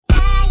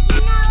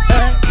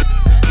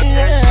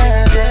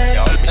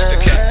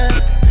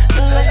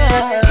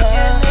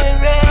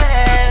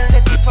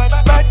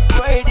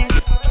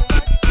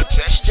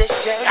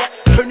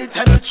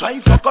try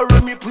fuck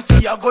around me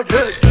pussy, I go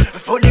dead.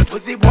 Fully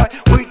pussy boy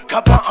with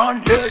copper on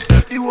head.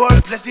 The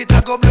world place it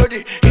a go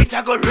bloody, it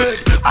a go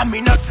red. I'm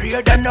in afraid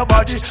of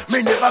nobody,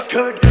 me never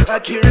scared. I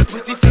kill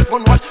pussy fifth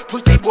on what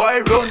pussy boy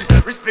run.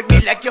 Respect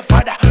me like your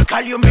father,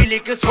 call you me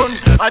like your son.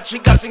 A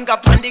trigger finger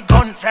on the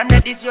gun, from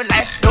that is your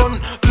life done.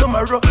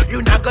 Tomorrow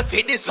you not go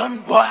see the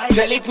sun boy.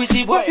 Tell it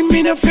pussy boy,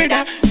 me no afraid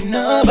of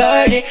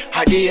nobody.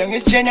 I the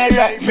youngest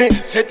general, me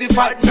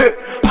certified me,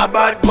 a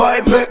bad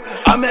boy me.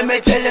 I me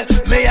tell you,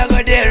 me I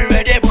go there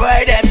ready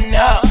boy them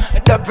now.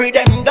 The pre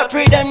them boy. The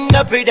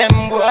pre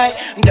them boy.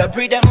 The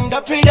pre them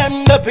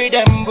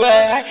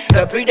boy.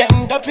 The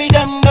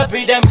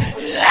pre them.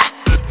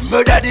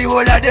 Murder the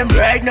whole of them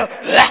right now.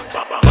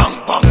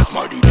 Bang bang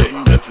smarty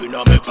then left in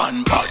on me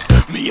pan pot.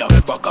 Me a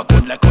bag a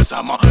gun like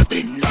Osama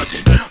Bin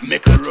Laden.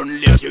 Make a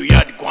run left your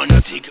yard gone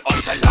sick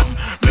us along.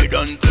 Me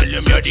don't tell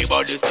him you're the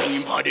baddest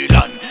thing on the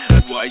land.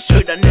 Why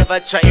should I never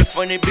try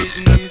funny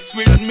business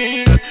with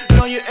me?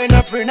 Now you end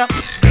up in a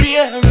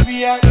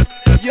graveyard.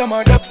 Your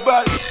mother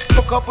bad,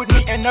 fuck up with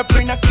me, end up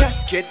in a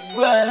casket,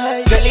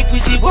 boy. Tell it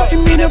pussy boy,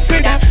 me no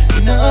afraid of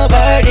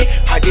nobody.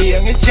 I the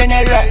youngest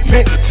general,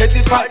 me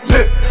certified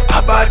me, a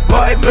bad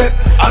boy me.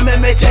 I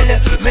me tell you,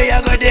 me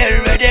I go there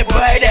ready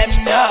boy them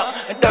now.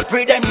 The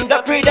pre them boy. The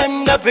pre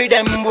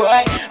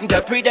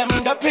them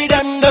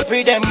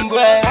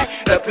boy.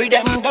 The pre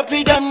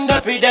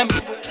them.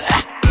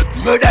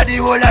 Murder the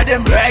whole of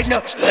them right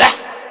now.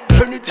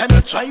 Anytime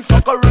you try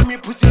fuck around me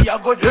pussy, I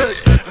go dead.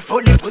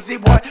 Fully pussy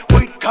boy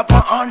with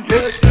copper on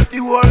head.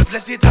 The world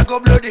place it a go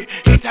bloody,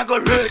 it a go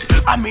red.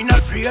 I'm in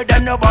afraid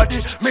of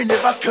nobody, me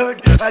never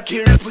scared. I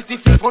kill pussy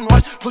fifth on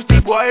what pussy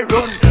boy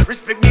run.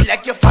 Respect me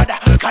like your father,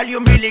 call you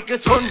me like your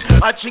son.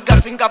 A trigger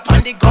finger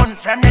on the gun,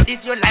 from that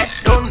is your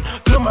life done.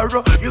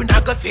 Tomorrow you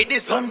not go see the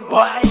sun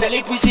boy. Tell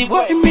it pussy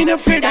boy, me no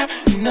afraid of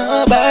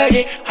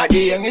nobody. I the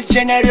youngest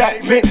general,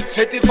 me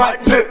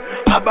certified me,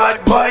 a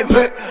bad boy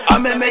me. I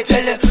me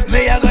tell you,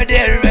 me I go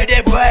there ready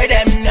boy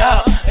them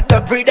now. The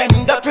pre them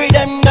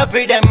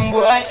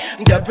boy.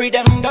 The pre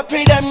them boy.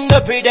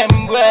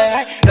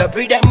 The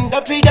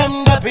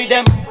pre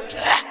them.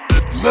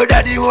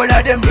 Murder the whole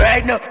of them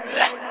right now.